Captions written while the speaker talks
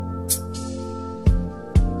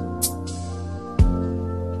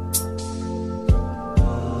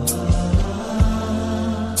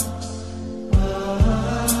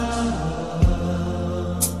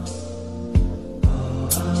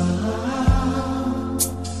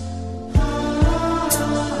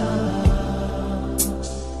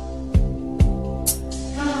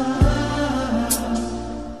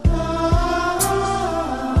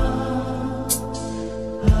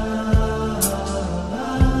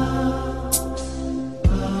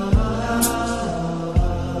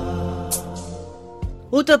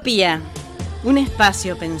Utopía, un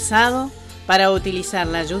espacio pensado para utilizar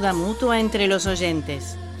la ayuda mutua entre los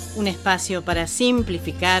oyentes, un espacio para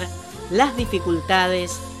simplificar las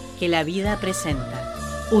dificultades que la vida presenta.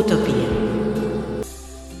 Utopía.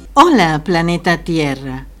 Hola, planeta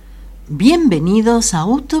Tierra. Bienvenidos a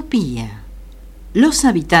Utopía. Los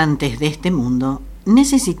habitantes de este mundo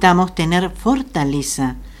necesitamos tener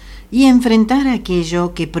fortaleza y enfrentar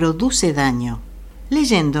aquello que produce daño.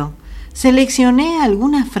 Leyendo, seleccioné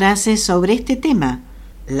algunas frases sobre este tema,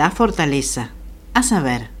 la fortaleza. A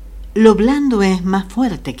saber, lo blando es más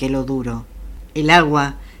fuerte que lo duro, el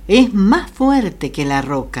agua es más fuerte que la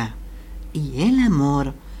roca y el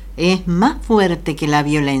amor es más fuerte que la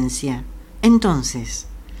violencia. Entonces,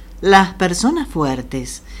 las personas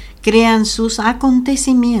fuertes crean sus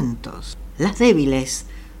acontecimientos. Las débiles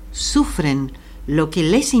sufren lo que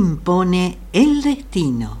les impone el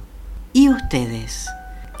destino. ¿Y ustedes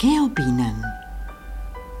qué opinan?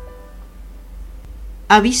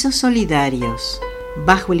 Avisos solidarios.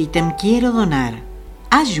 Bajo el ítem Quiero donar.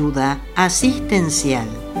 Ayuda asistencial.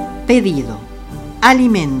 Pedido.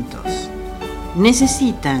 Alimentos.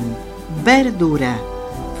 Necesitan verdura,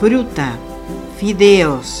 fruta,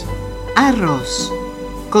 fideos, arroz,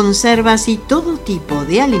 conservas y todo tipo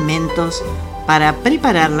de alimentos para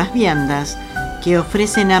preparar las viandas que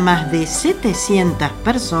ofrecen a más de 700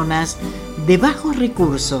 personas de bajos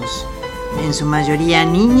recursos, en su mayoría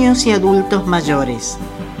niños y adultos mayores,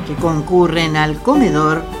 que concurren al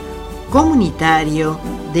comedor comunitario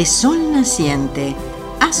de Sol Naciente,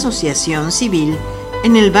 asociación civil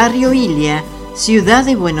en el barrio Ilia, Ciudad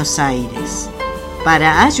de Buenos Aires.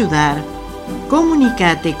 Para ayudar,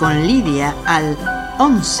 comunícate con Lidia al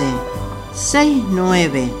 11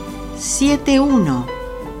 69 71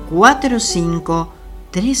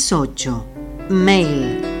 4538.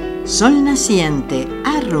 Mail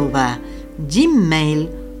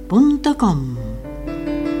solnaciente@gmail.com.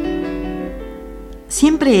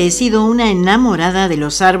 Siempre he sido una enamorada de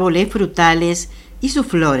los árboles frutales y sus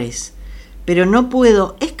flores, pero no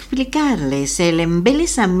puedo explicarles el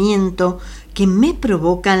embelesamiento que me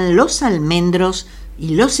provocan los almendros y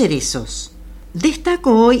los cerezos.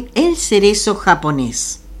 Destaco hoy el cerezo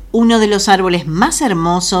japonés, uno de los árboles más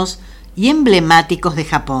hermosos y emblemáticos de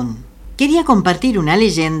Japón. Quería compartir una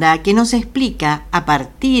leyenda que nos explica, a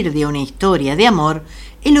partir de una historia de amor,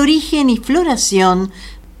 el origen y floración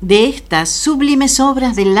de estas sublimes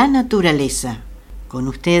obras de la naturaleza. Con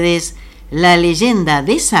ustedes, la leyenda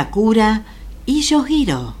de Sakura y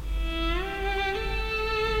Yohiro.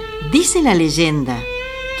 Dice la leyenda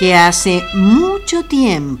que hace mucho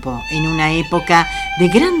tiempo, en una época de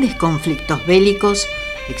grandes conflictos bélicos,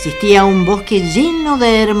 existía un bosque lleno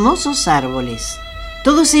de hermosos árboles.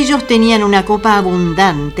 Todos ellos tenían una copa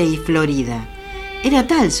abundante y florida. Era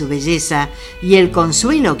tal su belleza y el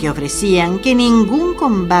consuelo que ofrecían que ningún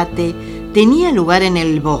combate tenía lugar en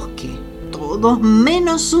el bosque. Todos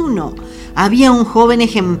menos uno. Había un joven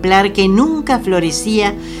ejemplar que nunca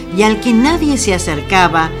florecía y al que nadie se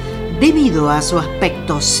acercaba debido a su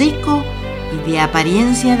aspecto seco y de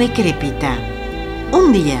apariencia decrépita.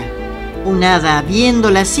 Un día, un hada, viendo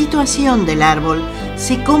la situación del árbol,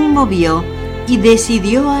 se conmovió y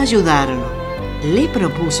decidió ayudarlo. Le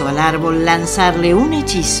propuso al árbol lanzarle un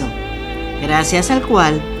hechizo, gracias al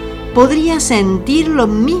cual podría sentir lo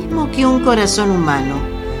mismo que un corazón humano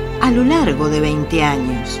a lo largo de 20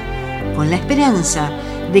 años, con la esperanza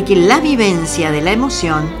de que la vivencia de la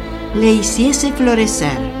emoción le hiciese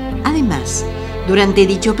florecer. Además, durante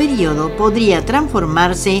dicho periodo podría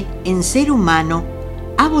transformarse en ser humano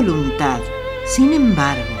a voluntad. Sin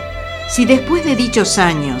embargo, si después de dichos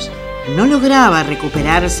años no lograba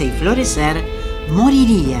recuperarse y florecer,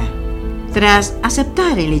 moriría. Tras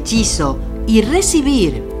aceptar el hechizo y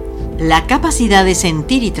recibir la capacidad de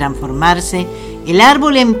sentir y transformarse, el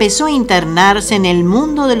árbol empezó a internarse en el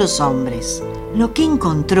mundo de los hombres. Lo que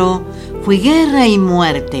encontró fue guerra y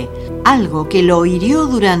muerte, algo que lo hirió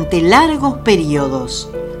durante largos periodos.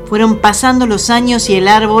 Fueron pasando los años y el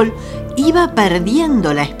árbol iba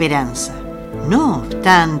perdiendo la esperanza. No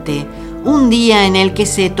obstante, un día en el que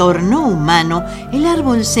se tornó humano, el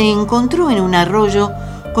árbol se encontró en un arroyo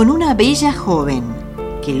con una bella joven,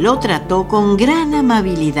 que lo trató con gran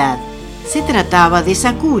amabilidad. Se trataba de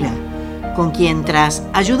Sakura, con quien tras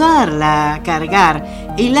ayudarla a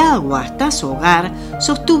cargar el agua hasta su hogar,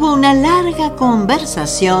 sostuvo una larga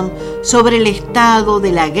conversación sobre el estado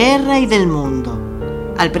de la guerra y del mundo.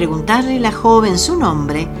 Al preguntarle a la joven su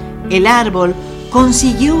nombre, el árbol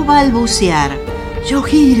consiguió balbucear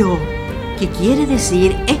 «Yohiro», que quiere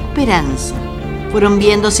decir esperanza. Fueron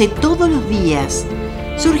viéndose todos los días,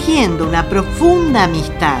 surgiendo una profunda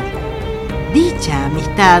amistad. Dicha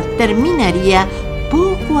amistad terminaría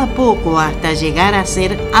poco a poco hasta llegar a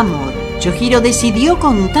ser amor. Yoshiro decidió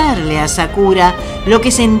contarle a Sakura lo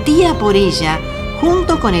que sentía por ella,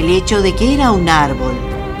 junto con el hecho de que era un árbol.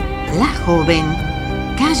 La joven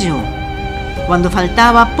cayó. Cuando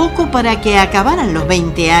faltaba poco para que acabaran los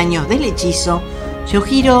 20 años del hechizo,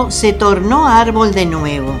 Yoshiro se tornó árbol de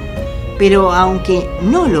nuevo. Pero aunque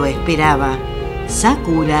no lo esperaba,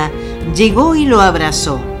 Sakura llegó y lo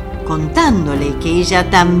abrazó, contándole que ella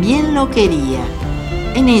también lo quería.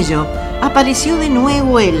 En ello, apareció de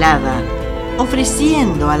nuevo el hada,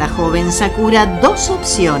 ofreciendo a la joven Sakura dos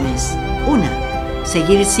opciones. Una,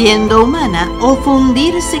 seguir siendo humana o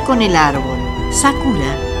fundirse con el árbol.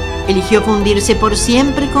 Sakura eligió fundirse por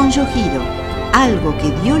siempre con Yoshiro, algo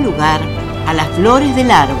que dio lugar a las flores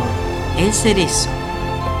del árbol, el cerezo.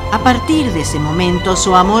 A partir de ese momento,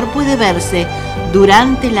 su amor puede verse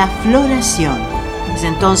durante la floración. Es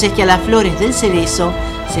entonces que a las flores del cerezo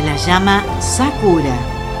se las llama Sakura.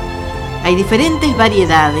 Hay diferentes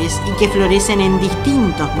variedades y que florecen en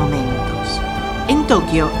distintos momentos. En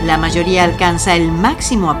Tokio, la mayoría alcanza el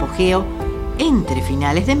máximo apogeo entre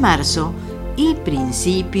finales de marzo y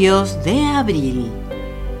principios de abril.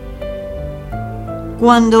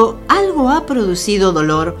 Cuando algo ha producido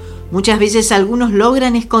dolor, muchas veces algunos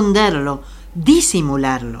logran esconderlo,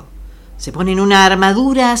 disimularlo. Se ponen una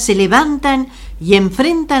armadura, se levantan y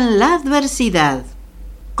enfrentan la adversidad.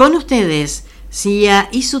 Con ustedes, Sia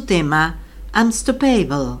y su tema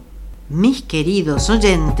Unstoppable. Mis queridos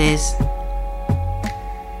oyentes,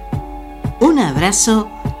 un abrazo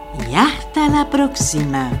y hasta la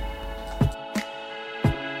próxima.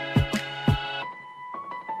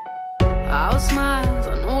 I'll smile,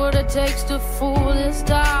 I know what it takes to fool this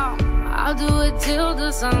town. I'll do it till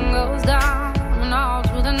the sun goes down and all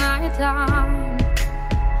through the night time.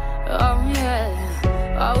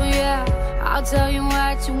 Oh yeah, I'll tell you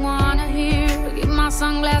what you wanna hear. Keep my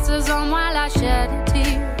sunglasses on while I shed a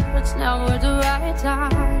tear. It's never the right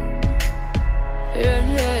time.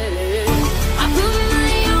 Yeah. I put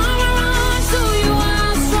my arm around so you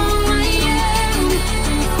are strong I am.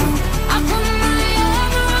 I put my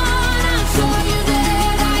arm around and show you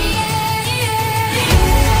that I am.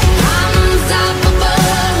 I'm unstoppable.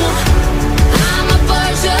 I'm a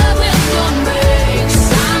Porsche with no brakes.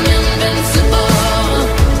 I'm invincible.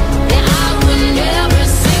 Yeah, I win every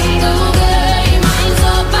single game. I'm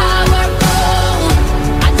so powerful.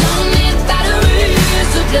 I don't need batteries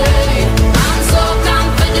to play. I'm so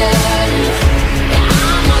confident. Yeah,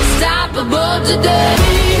 I'm unstoppable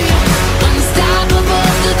today.